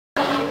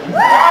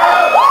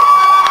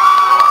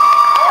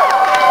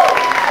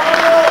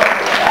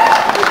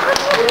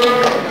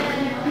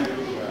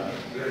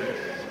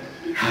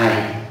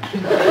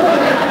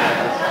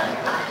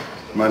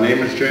My name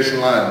is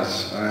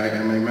Liles. I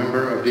am a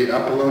member of the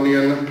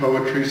Apollonian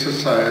Poetry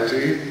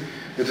Society.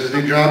 It is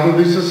the job of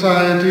the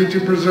society to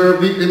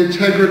preserve the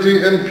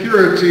integrity and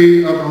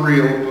purity of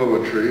real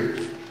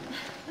poetry.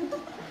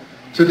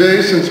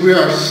 Today, since we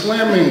are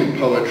slamming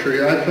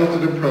poetry, I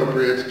felt it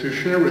appropriate to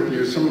share with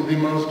you some of the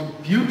most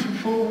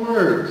beautiful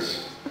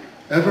words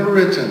ever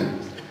written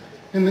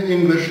in the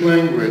English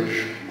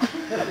language.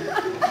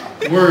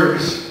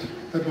 Words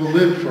that will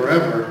live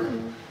forever.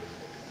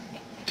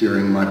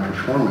 During my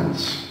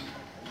performance,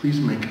 please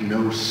make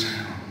no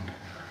sound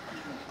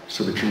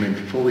so that you may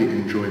fully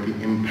enjoy the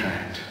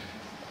impact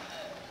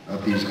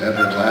of these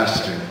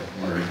everlasting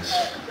words.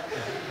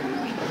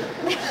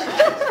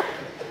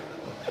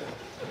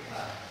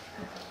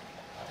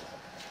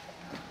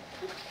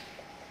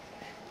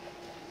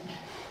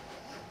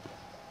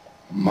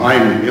 My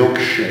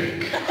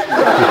milkshake.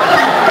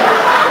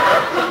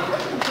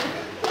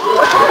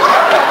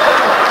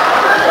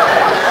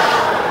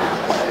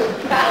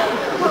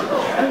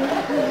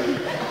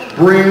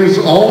 Brings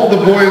all the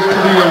boys to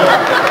the yard.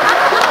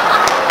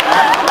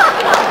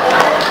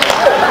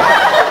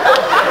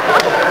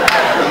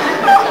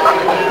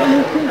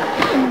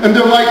 And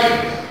they're like,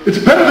 it's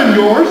better than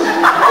yours.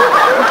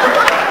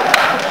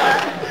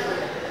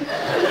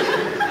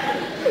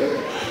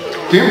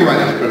 Damn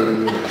right it's better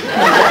than yours.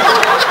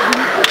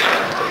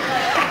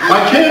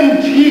 I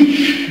can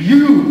teach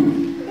you,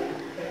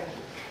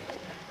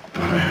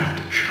 but I have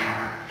to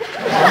charge.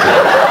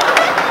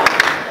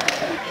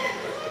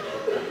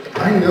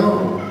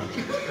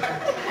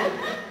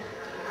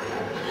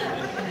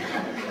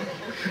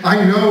 I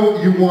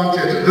know you want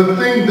it. The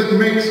thing that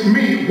makes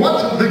me,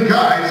 what the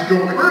guys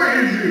go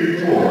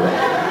crazy for.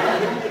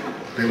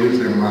 They lose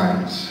their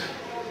minds.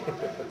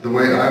 The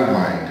way I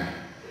whine,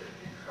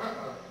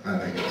 I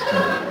think it's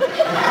time.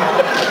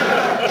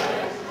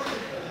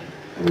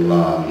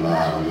 La,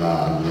 la,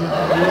 la, la,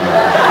 la.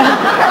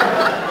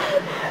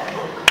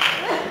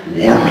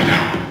 Warm it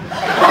up.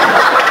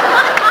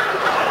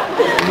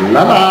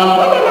 La, la, la,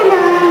 la, la.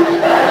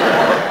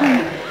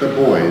 The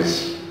boys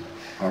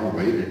are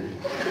waiting.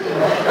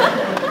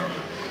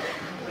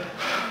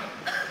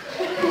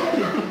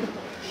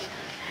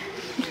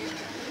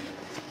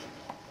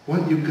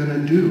 What you gonna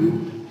do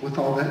with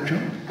all that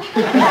junk?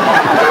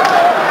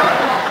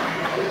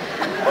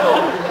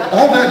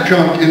 All that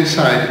junk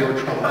inside your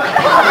trunk.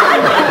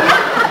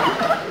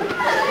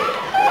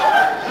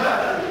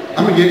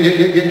 I'm gonna get you.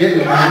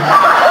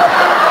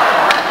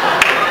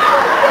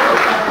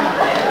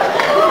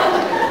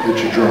 Get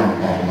your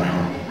drum off my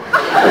home.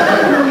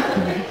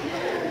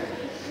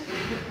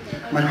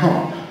 My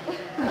hump.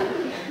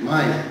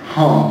 My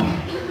hump.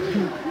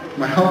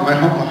 My hump, my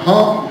hump, my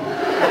hump.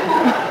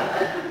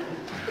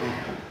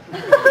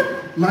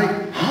 My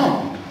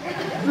hump.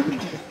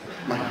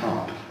 My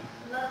hump.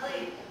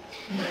 Lovely.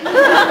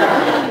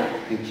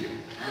 Thank you.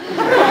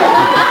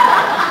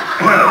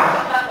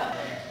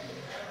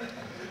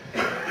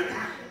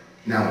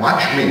 Now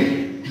watch me.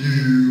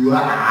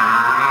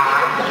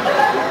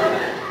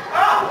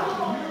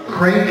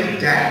 Crank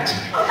that.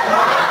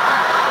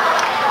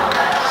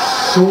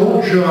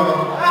 Soldier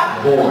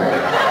boy.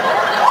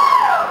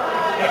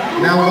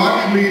 Now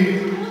watch me.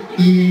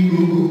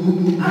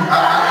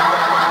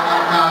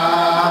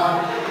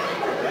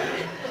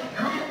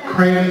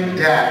 Crank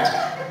that,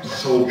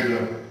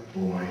 soldier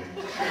boy.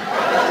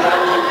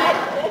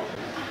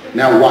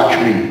 Now watch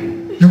me.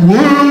 You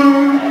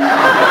will.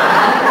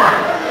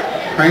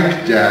 Crank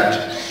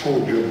that,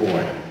 soldier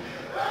boy.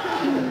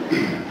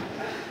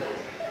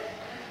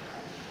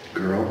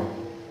 Girl,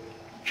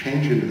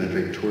 change into that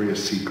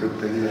Victoria's Secret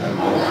thing that I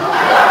wore.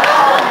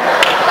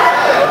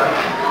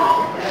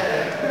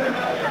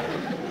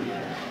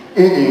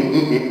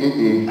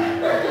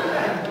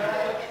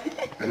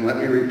 And let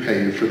me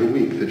repay you for the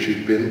week that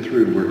you've been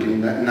through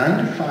working that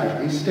 9 to 5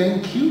 and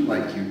staying cute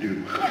like you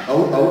do.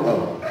 Oh, oh,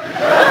 oh.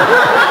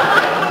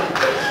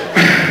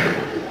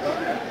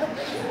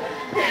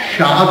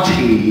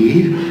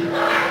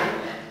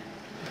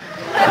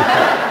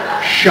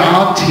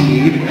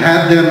 Shawty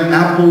had them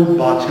apple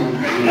bottom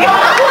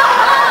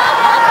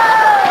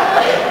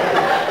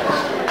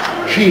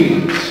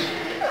jeans.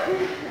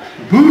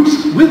 Boots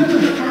with the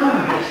fur.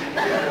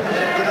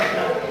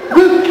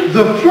 With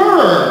the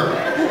fur.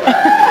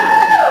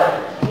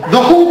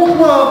 The whole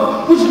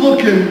club was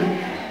looking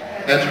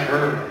at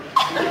her.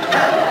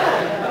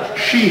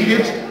 She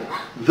hit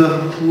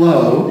the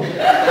flow.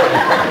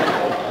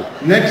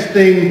 Next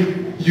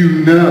thing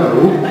you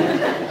know,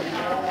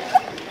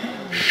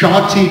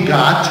 Shawty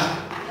got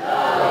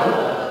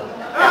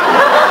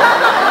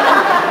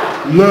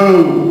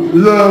low,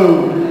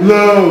 low,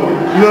 low,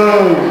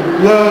 low,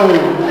 low,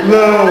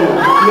 low,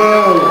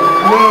 low,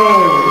 low.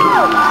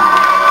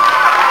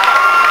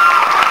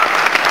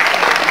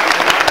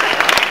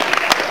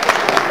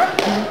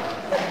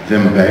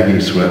 Them baggy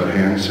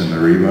sweatpants and the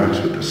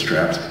Reeboks with the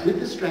straps. With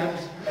the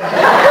straps.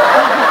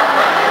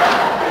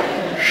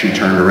 She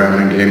turned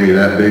around and gave me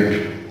that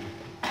big.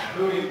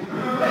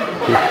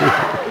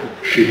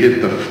 She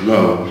hit the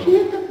flow. She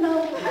hit the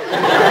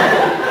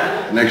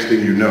flow. Next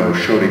thing you know,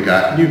 Shorty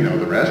got, you know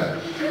the rest.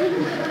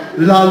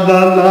 La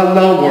la la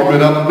la, warm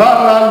it up,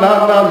 la la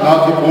la la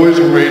la, the boys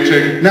are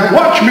raging. Now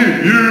watch me,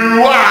 you,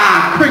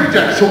 crank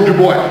that soldier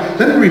boy.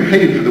 Then we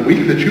paid for the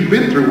week that you've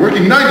been through,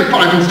 working 9 to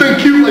 5 and staying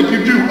cute like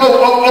you do.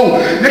 Oh, oh,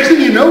 oh. Next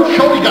thing you know,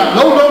 Shorty got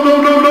low, low,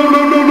 low, low, low,